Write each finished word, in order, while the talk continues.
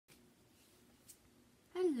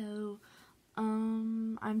Hello.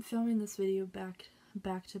 I'm filming this video back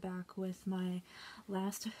to back with my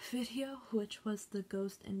last video, which was the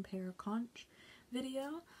Ghost in Para Conch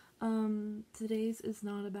video. Today's is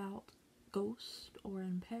not about Ghost or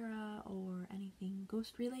Impera or anything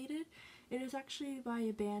ghost related. It is actually by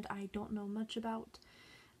a band I don't know much about.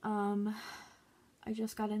 I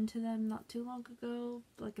just got into them not too long ago,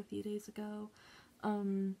 like a few days ago.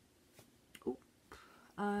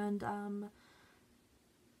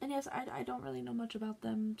 And yes, I don't really know much about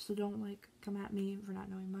them, so don't, like, come at me for not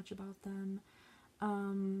knowing much about them.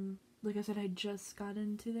 Like I said, I just got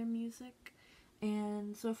into their music,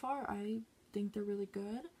 and so far I think they're really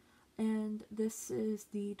good. And this is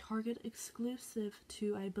the Target exclusive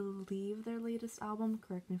to, I believe, their latest album,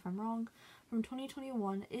 correct me if I'm wrong, from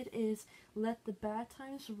 2021. It is Let the Bad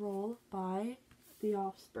Times Roll by the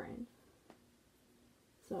OffSpring.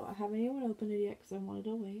 So I haven't even opened it yet because I wanted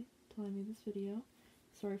to wait till I made this video.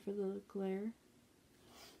 Sorry for the glare.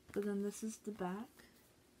 But then this is the back,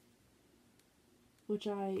 which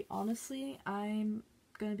I'm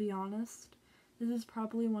gonna be honest, this is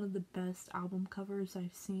probably one of the best album covers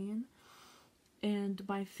I've seen. And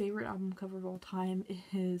my favorite album cover of all time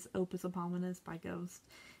is Opus Hominis by Ghost.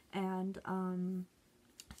 And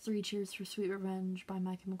Three Cheers for Sweet Revenge by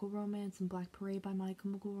My Chemical Romance and Black Parade by My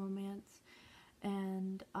Chemical Romance.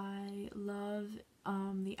 And I love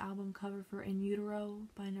the album cover for In Utero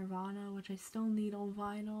by Nirvana, which I still need on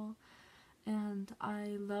vinyl. And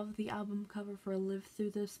I love the album cover for Live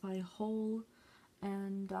Through This by Hole.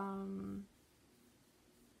 And I'm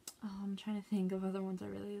trying to think of other ones I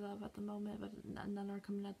really love at the moment, but none are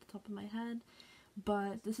coming at the top of my head.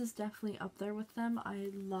 But this is definitely up there with them. I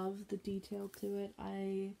love the detail to it.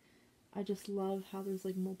 I just love how there's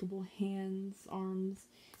like multiple hands, arms,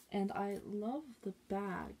 and I love the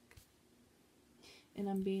bag. And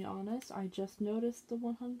I'm being honest, I just noticed the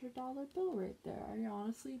 $100 bill right there. I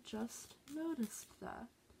honestly just noticed that.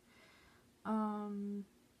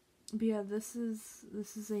 But yeah, this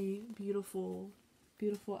is a beautiful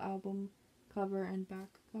album cover and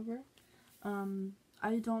back cover.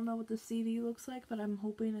 I don't know what the CD looks like, but I'm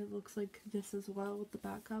hoping it looks like this as well with the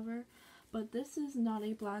back cover. But this is not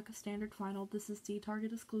a black standard vinyl. This is the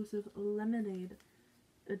Target exclusive limited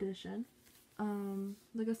edition.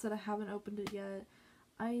 Like I said, I haven't opened it yet.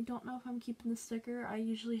 I don't know if I'm keeping the sticker. I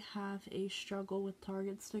usually have a struggle with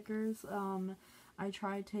Target stickers. I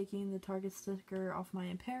tried taking the Target sticker off my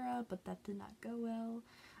Impera, but that did not go well.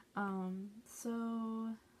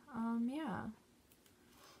 Yeah.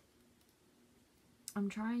 I'm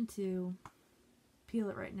trying to peel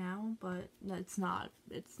it right now, but it's not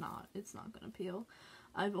gonna peel.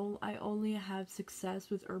 I only have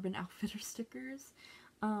success with Urban Outfitters stickers.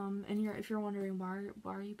 And if you're wondering why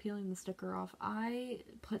are you peeling the sticker off, I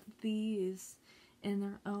put these in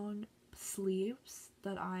their own sleeves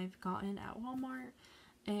that I've gotten at Walmart,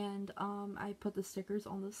 and I put the stickers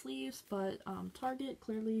on the sleeves, but Target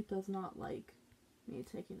clearly does not like me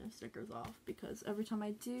taking the stickers off, because every time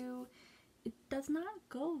I do, it does not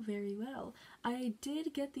go very well. I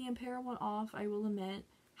did get the Impera one off, I will admit.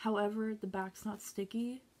 However, the back's not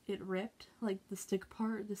sticky. It ripped, like the sticky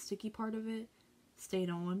part of it stayed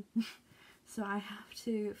on. So I have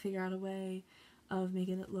to figure out a way of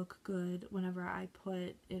making it look good whenever I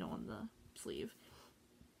put it on the sleeve.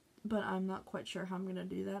 But I'm not quite sure how I'm going to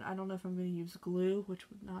do that. I don't know if I'm going to use glue, which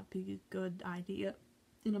would not be a good idea.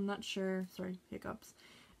 And I'm not sure, sorry, hiccups.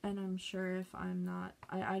 And I'm sure if I'm not,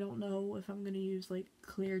 I don't know if I'm going to use like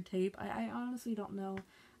clear tape. I honestly don't know.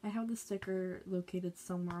 I have the sticker located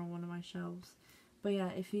somewhere on one of my shelves. But yeah,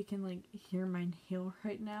 if you can like hear my nail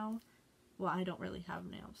right now, well, I don't really have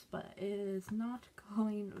nails, but it is not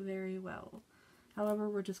going very well. However,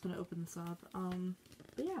 we're just going to open this up.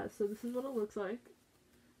 But yeah, so this is what it looks like.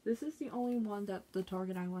 This is the only one that the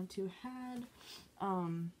Target I went to had.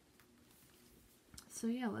 So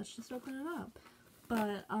yeah, let's just open it up.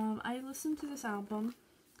 But I listened to this album.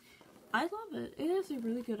 I love it. It is a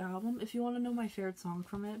really good album. If you want to know my favorite song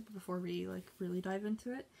from it before we like really dive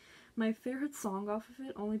into it, my favorite song off of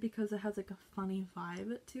it, only because it has like a funny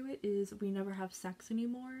vibe to it, is We Never Have Sex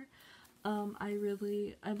Anymore. When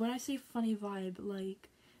I say funny vibe, like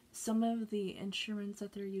some of the instruments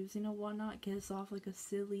that they're using and whatnot gives off like a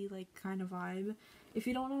silly like kind of vibe. If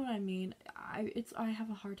you don't know what I mean, I have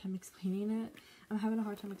a hard time explaining it. I'm having a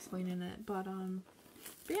hard time explaining it, but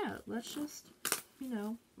yeah, let's just,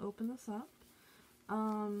 open this up.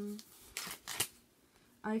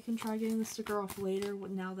 I can try getting the sticker off later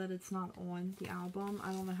now that it's not on the album.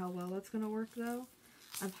 I don't know how well that's gonna work though.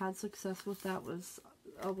 I've had success with that with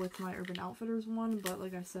my Urban Outfitters one, but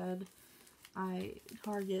like I said,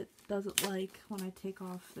 Target doesn't like when I take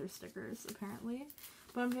off their stickers, apparently.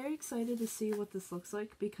 But I'm very excited to see what this looks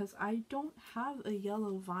like because I don't have a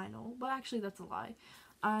yellow vinyl. But actually, that's a lie.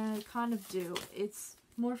 I kind of do. It's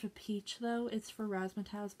more of a peach, though. It's for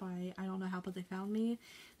Razzmatazz by, I don't know how, but they found me.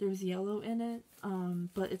 There's yellow in it,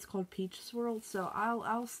 but it's called Peach Swirl, so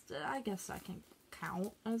I guess I can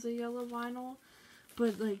count as a yellow vinyl.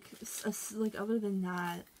 But, like other than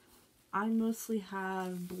that, I mostly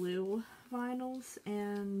have blue vinyls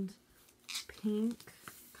and pink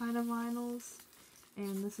kind of vinyls,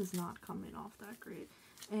 and this is not coming off that great.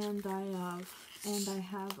 And I have,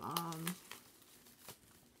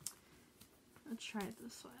 let's try it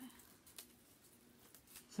this way.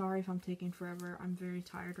 Sorry if I'm taking forever. I'm very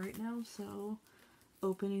tired right now, so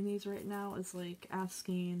opening these right now is like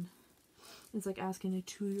asking a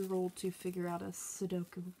 2-year-old to figure out a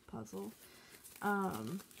Sudoku puzzle.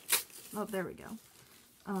 Oh, there we go.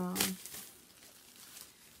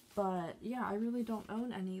 But yeah, I really don't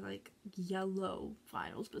own any like yellow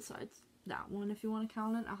vinyls besides that one. If you want to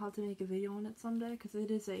count it, I'll have to make a video on it someday because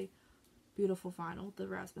it is a beautiful vinyl, the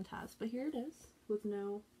Razzmatazz. But here it is with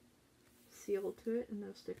no seal to it and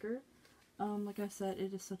no sticker. Like I said,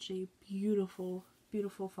 it is such a beautiful,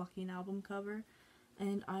 beautiful fucking album cover,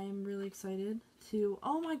 and I am really excited to.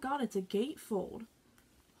 Oh my god, it's a gatefold!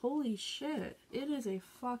 Holy shit, it is a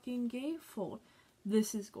fucking gatefold.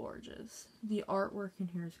 This is gorgeous. The artwork in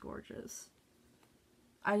here is gorgeous.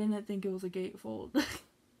 I didn't think it was a gatefold.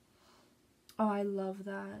 Oh, I love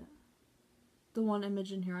that. The one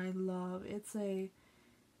image in here I love. It's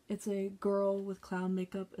a girl with clown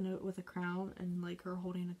makeup and with a crown and like her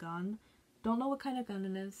holding a gun. Don't know what kind of gun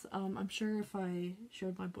it is. I'm sure if I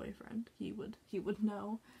showed my boyfriend, he would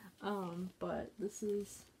know. But this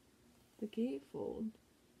is the gatefold.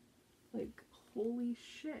 Like, holy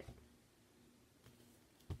shit.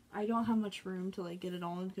 I don't have much room to like get it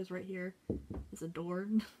all in because right here is a door.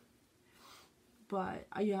 But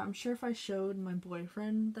yeah, I'm sure if I showed my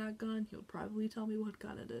boyfriend that gun, he'll probably tell me what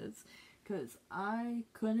gun it is. Because I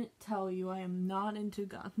couldn't tell you, I am not into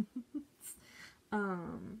guns.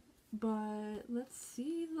 But let's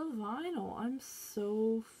see the vinyl. I'm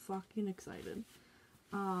so fucking excited.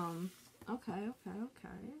 Okay.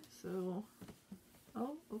 So,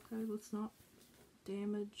 oh, okay, let's not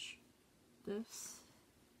damage this.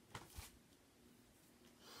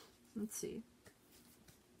 Let's see.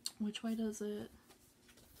 Which way does it?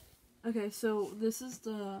 Okay, so this is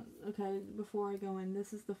the, okay, before I go in,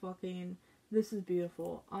 this is the fucking, this is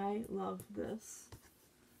beautiful. I love this.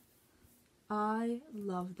 I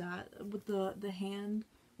love that. With the hand,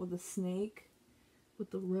 with the snake, with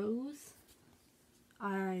the rose.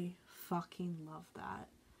 I fucking love that.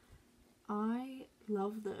 I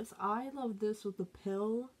love this. I love this with the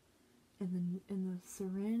pill and the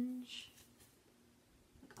syringe.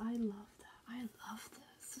 Like, I love that. I love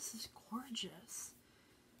this. This is gorgeous.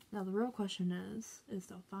 Now the real question is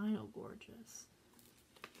the vinyl gorgeous?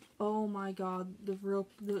 Oh my god, the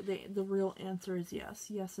real answer is yes.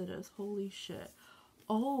 Yes it is. Holy shit.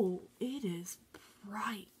 Oh, it is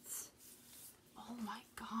bright. Oh my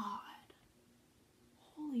god.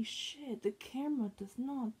 Holy shit, the camera does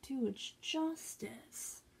not do its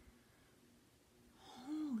justice.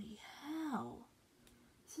 Holy hell.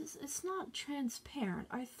 It's not transparent.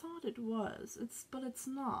 I thought it was. But it's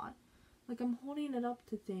not. Like, I'm holding it up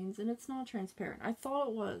to things, and it's not transparent. I thought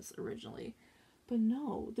it was, originally. But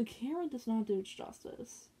no, the camera does not do its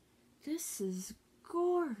justice. This is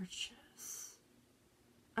gorgeous.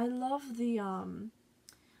 I love the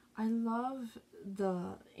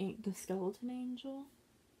skeleton angel.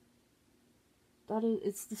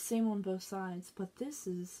 It's the same on both sides, but this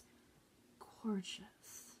is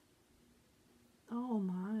gorgeous. Oh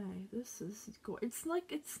my, this is gorgeous.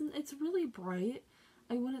 It's really bright.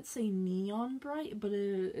 I wouldn't say neon bright, but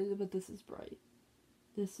but this is bright.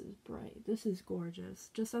 This is bright. This is gorgeous.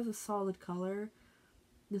 Just as a solid color,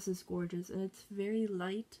 this is gorgeous, and it's very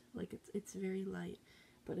light. Like it's very light,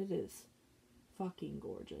 but it is fucking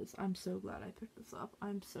gorgeous. I'm so glad I picked this up.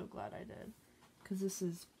 I'm so glad I did, because this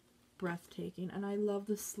is breathtaking, and I love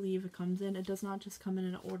the sleeve it comes in. It does not just come in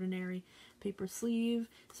an ordinary paper sleeve,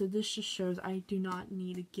 so this just shows I do not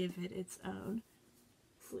need to give it its own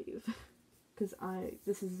sleeve. Because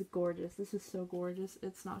this is gorgeous. This is so gorgeous.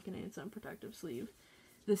 It's not getting its own protective sleeve.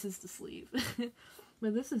 This is the sleeve.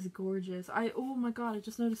 But this is gorgeous. Oh my god, I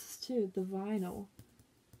just noticed this too. The vinyl.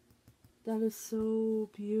 That is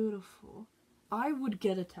so beautiful. I would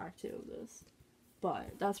get a tattoo of this.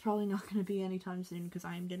 But that's probably not going to be anytime soon because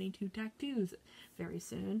I am getting 2 tattoos very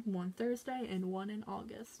soon. One Thursday and one in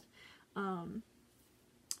August.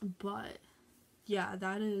 But yeah,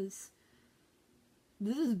 that is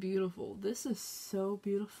This is beautiful. This is so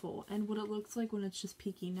beautiful. And what it looks like when it's just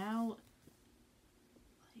peeking out,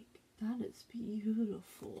 like, that is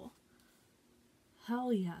beautiful.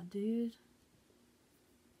 Hell yeah, dude.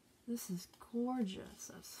 This is gorgeous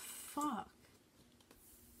as fuck.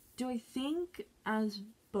 Do I think, as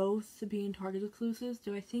both being Target exclusives,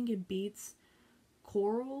 do I think it beats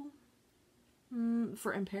Coral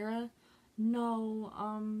for Impera? No,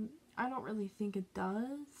 I don't really think it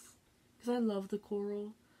does, because I love the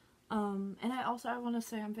Coral. And I want to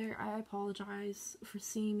say I apologize for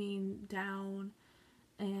seeming down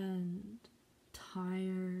and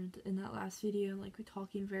tired in that last video, like we're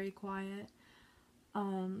talking very quiet.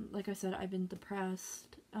 Like I said, I've been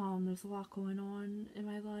depressed. There's a lot going on in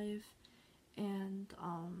my life, and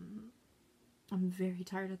I'm very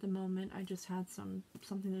tired at the moment. I just had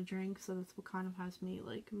something to drink, so that's what kind of has me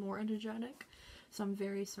like more energetic. So I'm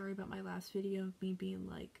very sorry about my last video of me being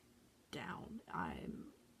like down. I'm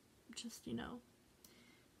just, you know,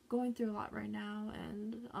 going through a lot right now,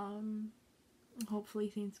 and hopefully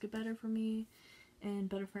things get better for me and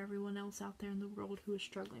better for everyone else out there in the world who is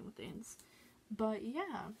struggling with things. But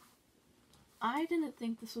yeah, I didn't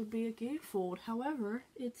think this would be a gatefold. However,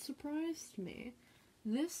 it surprised me.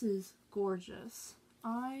 This is gorgeous.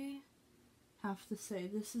 I have to say,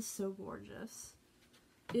 this is so gorgeous.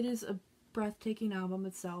 It is a breathtaking album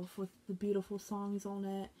itself with the beautiful songs on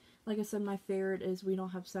it. Like I said, my favorite is We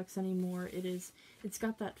Don't Have Sex Anymore. It's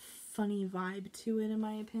got that funny vibe to it, in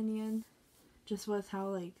my opinion. Just with how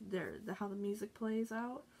like how the music plays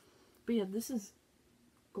out. But yeah, this is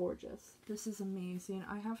gorgeous. This is amazing.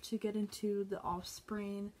 I have to get into the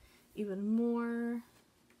OffSpring even more.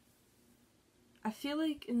 I feel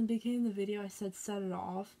like in the beginning of the video I said set it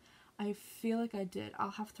off. I feel like I did.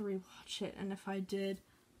 I'll have to rewatch it, and if I did,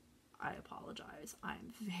 I apologize.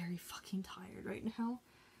 I'm very fucking tired right now.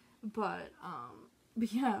 But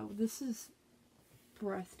yeah, this is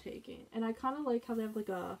breathtaking. And I kind of like how they have like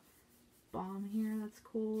a bomb here. That's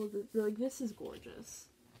cool. Like, this is gorgeous.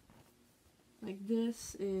 Like,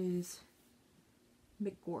 this is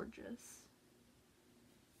McGorgeous.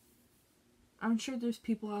 I'm sure there's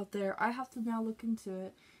people out there, I have to now look into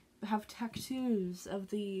it, have tattoos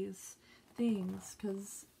of these things,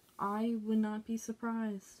 because I would not be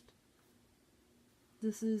surprised.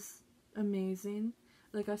 This is amazing.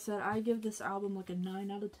 Like I said, I give this album like a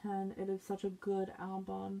 9 out of 10. It is such a good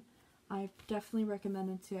album. I definitely recommend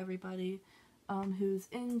it to everybody who's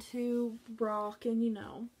into rock and, you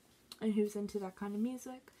know, and who's into that kind of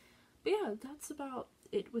music. But yeah, that's about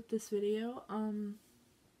it with this video.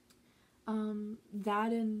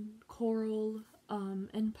 That and Coral,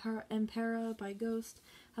 Impera by Ghost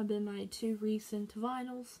have been my two recent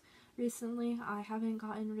vinyls recently. I haven't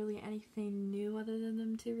gotten really anything new other than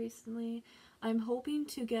them two recently. I'm hoping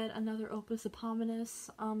to get another Opus Eponymous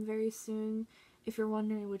very soon. If you're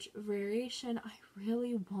wondering which variation, I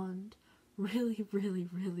really want, really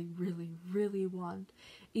want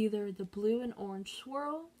either the blue and orange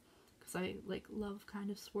swirl, because I like love kind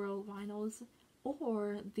of swirl vinyls,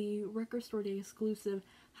 or the Record Store Day exclusive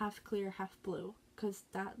half clear, half blue, because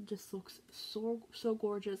that just looks so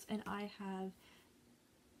gorgeous, and I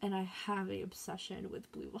have a obsession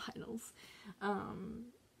with blue vinyls.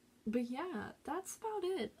 But yeah, that's about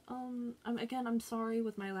it. Again, I'm sorry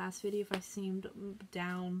with my last video if I seemed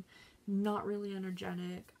down, not really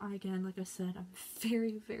energetic. Again, like I said, I'm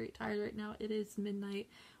very tired right now. It is midnight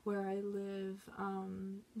where I live,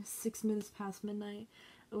 6 minutes past midnight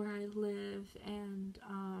where I live, and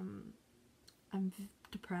I'm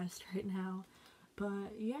depressed right now.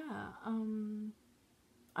 But yeah,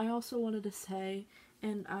 I also wanted to say,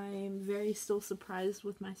 and I'm very still surprised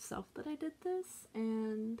with myself that I did this,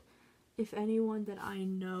 and if anyone that I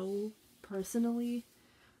know personally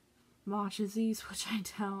watches these, which I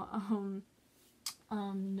doubt,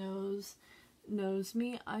 knows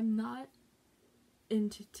me, I'm not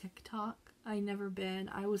into TikTok. I never been.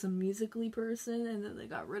 I was a Musical.ly person, and then they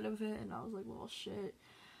got rid of it, and I was like, well, shit.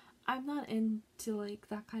 I'm not into, like,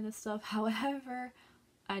 that kind of stuff. However,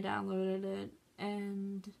 I downloaded it,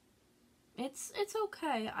 and it's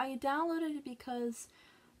okay. I downloaded it because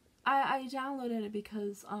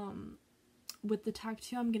with the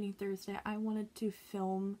tattoo I'm getting Thursday, I wanted to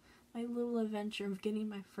film my little adventure of getting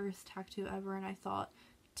my first tattoo ever, and I thought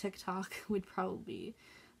TikTok would probably be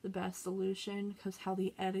the best solution, because how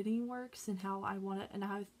the editing works and how I want it, and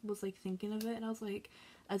I was like thinking of it, and I was like,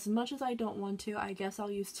 as much as I don't want to, I guess I'll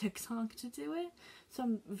use TikTok to do it. So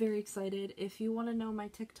I'm very excited. If you want to know my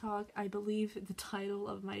TikTok, I believe the title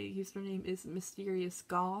of my username is Mysterious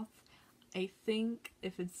Goth. I think.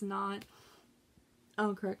 If it's not,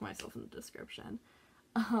 I'll correct myself in the description.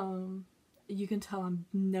 you can tell I'm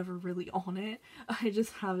never really on it. I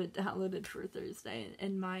just have it downloaded for Thursday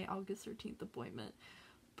and my August 13th appointment.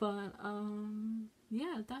 But,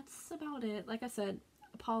 yeah, that's about it. Like I said,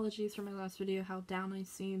 apologies for my last video, how down I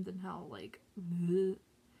seemed and how, like,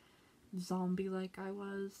 zombie-like I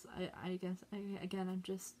was. I guess, again, I'm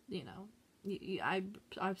just, you know,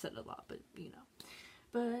 I've said it a lot, but, you know.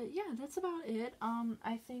 But, yeah, that's about it.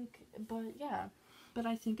 I think, but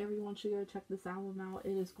I think everyone should go check this album out.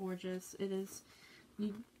 It is gorgeous. It is,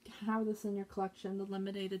 you have this in your collection, the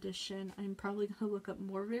limited edition. I'm probably gonna look up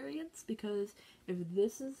more variants, because if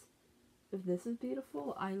this is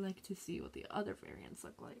beautiful, I like to see what the other variants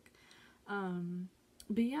look like.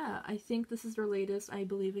 But yeah, I think this is their latest. I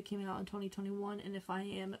believe it came out in 2021, and if I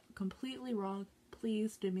am completely wrong,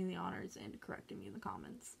 please do me the honors and correct me in the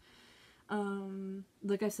comments.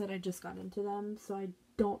 Like I said, I just got into them, so I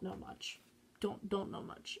don't know much. Don't know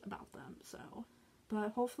much about them, so,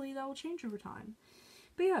 but hopefully that will change over time.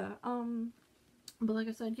 But yeah, but like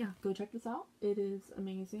I said, yeah, go check this out. It is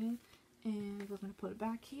amazing, and we're gonna put it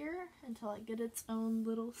back here until I get its own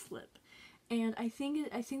little slip. And I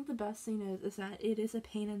think the best thing is that it is a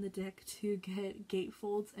pain in the dick to get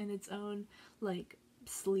gatefolds in its own, like,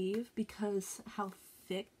 sleeve, because how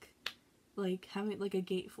thick, like, having, like, a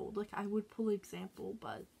gatefold, like, I would pull an example,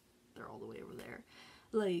 but they're all the way over there,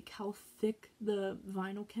 like, how thick the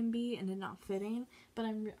vinyl can be and it not fitting, but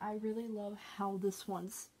I really love how this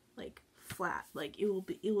one's, like, flat, like, it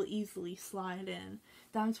will easily slide in.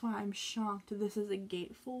 That's why I'm shocked this is a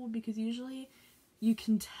gatefold, because usually you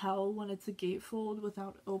can tell when it's a gatefold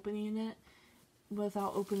without opening it,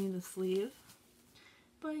 without opening the sleeve.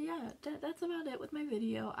 But yeah, that's about it with my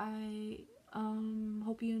video. I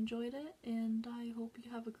hope you enjoyed it, and I hope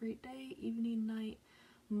you have a great day, evening, night,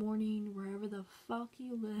 morning, wherever the fuck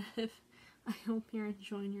you live. I hope you're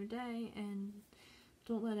enjoying your day, and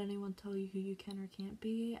don't let anyone tell you who you can or can't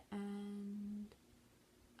be, and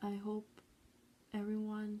I hope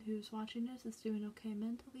everyone who's watching this is doing okay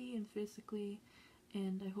mentally and physically,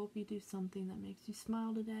 and I hope you do something that makes you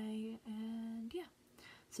smile today, and yeah.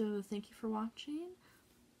 So thank you for watching.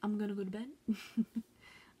 I'm gonna go to bed.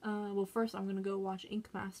 Well, first I'm gonna go watch Ink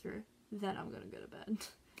Master, then I'm gonna go to bed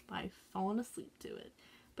by falling asleep to it.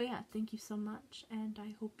 But yeah, thank you so much, and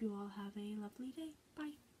I hope you all have a lovely day.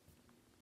 Bye.